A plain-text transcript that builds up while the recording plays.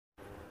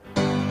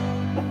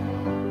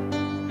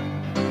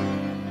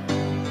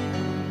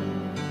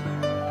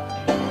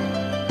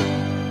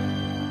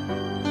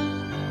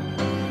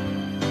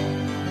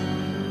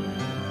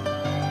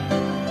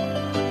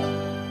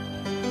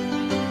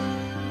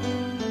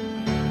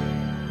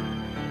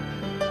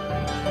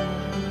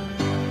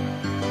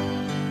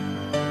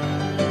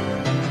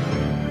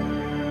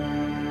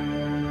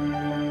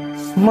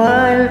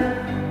Smile,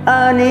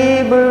 an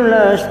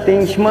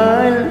everlasting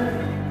smile.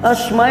 A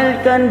smile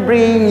can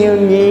bring you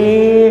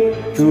near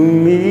to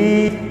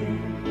me.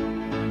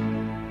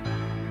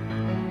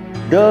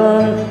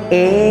 Don't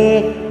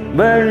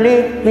ever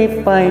let me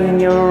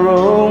find you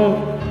wrong,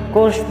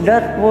 'cause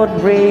that would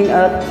bring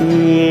a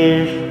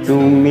tear to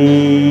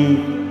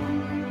me.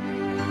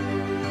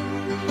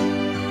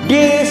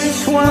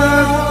 This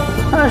world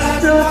has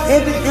looked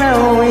at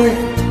glowing.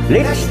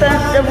 Let's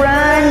start a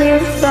brand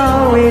new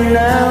story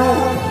now,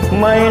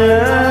 my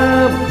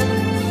love.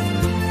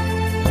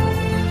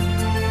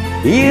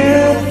 You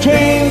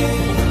think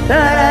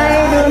that I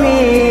don't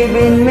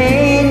even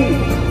mean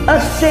a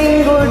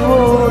single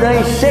word I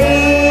say.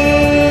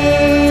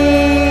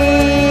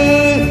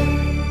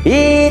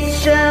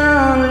 It's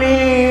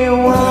only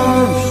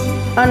words,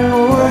 and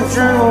words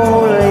are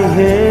all I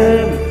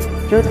have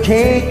to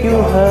take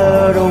your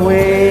heart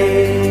away.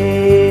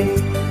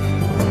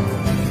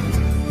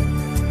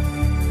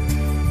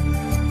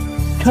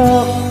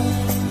 Talk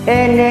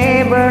an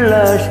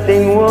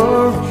everlasting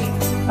words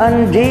and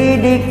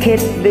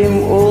dedicate them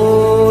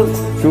all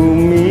to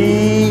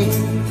me.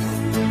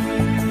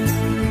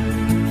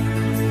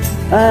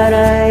 And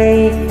I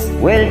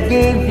will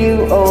give you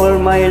all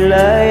my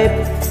life.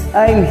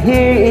 I'm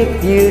here if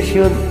you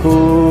should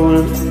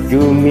call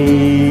to me.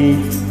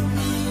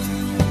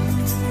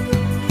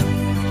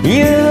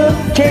 You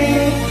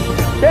think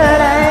that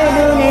I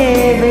don't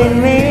even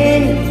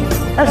mean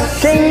a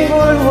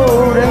single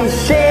word I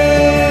say.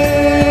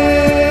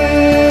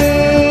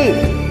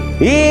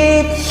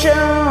 It's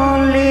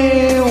only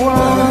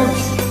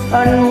words,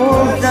 and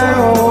words are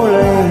all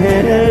I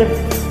have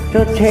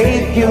to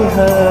take your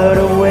heart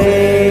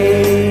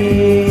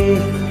away.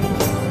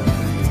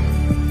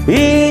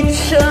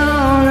 It's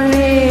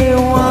only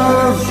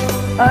words,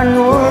 and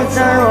words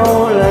are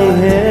all I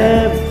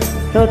have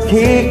to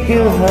take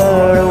your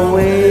heart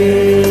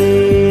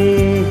away.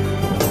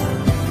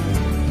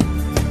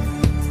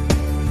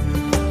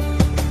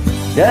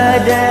 Da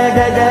da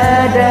da da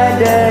da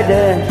da da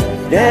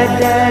da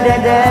da da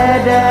da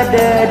da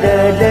da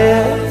da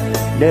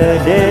da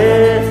da.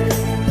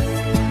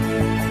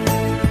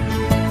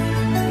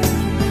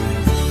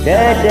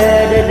 Da da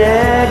da da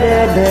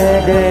da da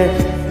da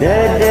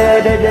da da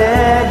da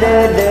da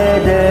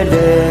da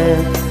da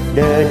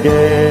da da.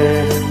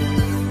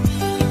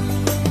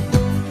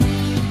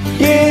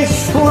 This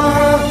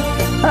world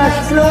has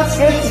lost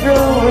its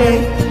glory.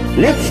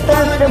 Let's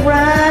start a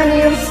brand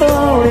new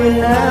story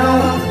now,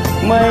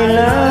 my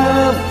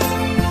love.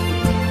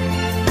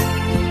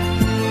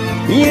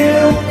 You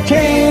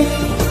think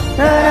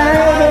that I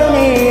don't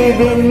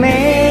even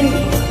mean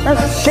a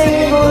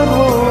single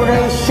word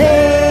I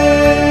say.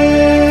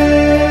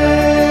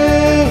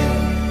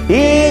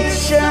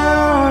 It's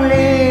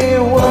only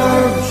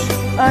words,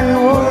 and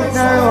words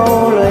are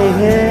all I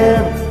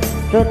have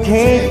to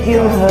take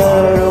your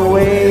heart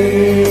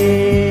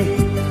away.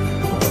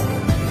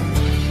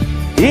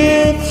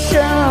 It's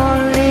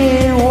only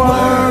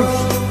words,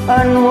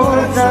 and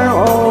words are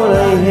all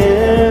I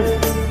have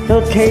to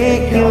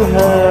take your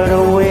heart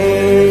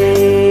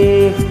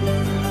away.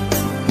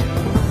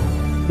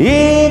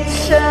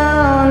 It's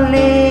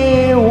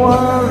only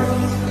words,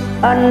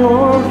 and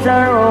words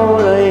are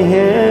all I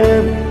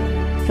have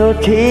to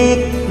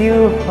take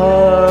your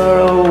heart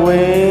away.